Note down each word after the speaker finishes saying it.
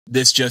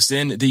This just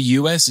in, the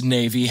US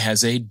Navy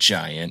has a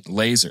giant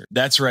laser.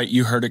 That's right,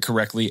 you heard it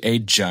correctly, a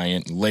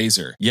giant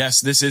laser.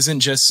 Yes, this isn't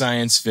just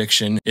science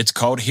fiction. It's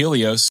called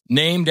Helios,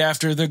 named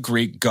after the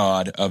Greek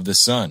god of the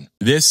sun.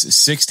 This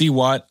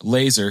 60-watt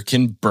laser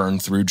can burn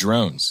through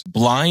drones,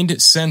 blind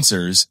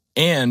sensors,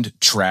 and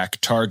track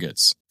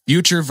targets.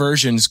 Future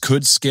versions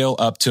could scale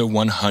up to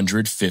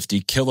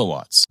 150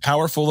 kilowatts,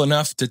 powerful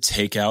enough to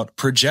take out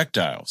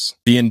projectiles.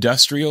 The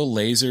industrial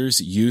lasers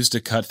used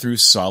to cut through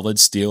solid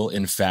steel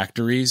in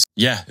factories,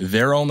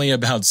 they're only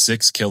about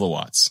 6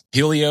 kilowatts.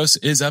 Helios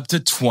is up to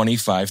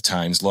 25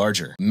 times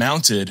larger,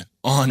 mounted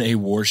on a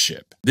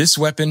warship. This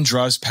weapon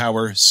draws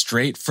power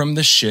straight from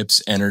the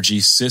ship's energy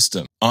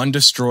system. On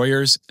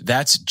destroyers,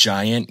 that's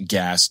giant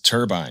gas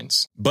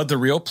turbines. But the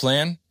real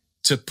plan?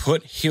 To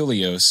put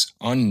Helios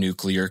on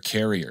nuclear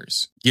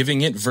carriers,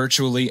 giving it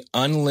virtually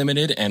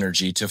unlimited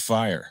energy to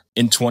fire.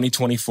 In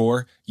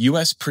 2024,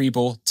 U.S.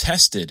 Preble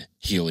tested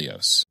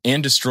Helios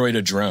and destroyed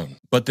a drone,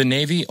 but the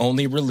Navy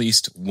only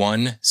released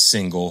one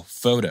single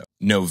photo.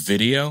 No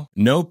video,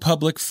 no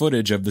public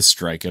footage of the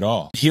strike at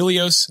all.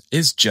 Helios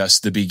is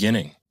just the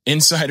beginning.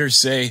 Insiders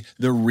say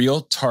the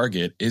real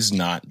target is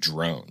not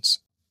drones.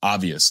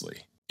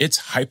 Obviously,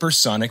 it's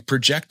hypersonic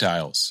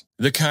projectiles,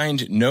 the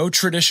kind no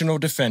traditional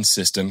defense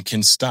system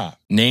can stop.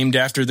 Named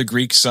after the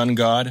Greek sun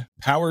god,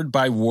 powered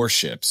by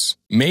warships,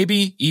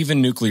 maybe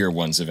even nuclear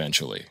ones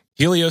eventually.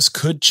 Helios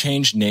could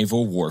change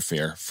naval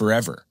warfare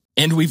forever.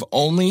 And we've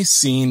only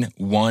seen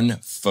one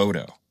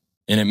photo.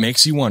 And it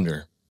makes you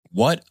wonder,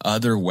 what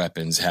other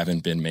weapons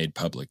haven't been made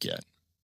public yet?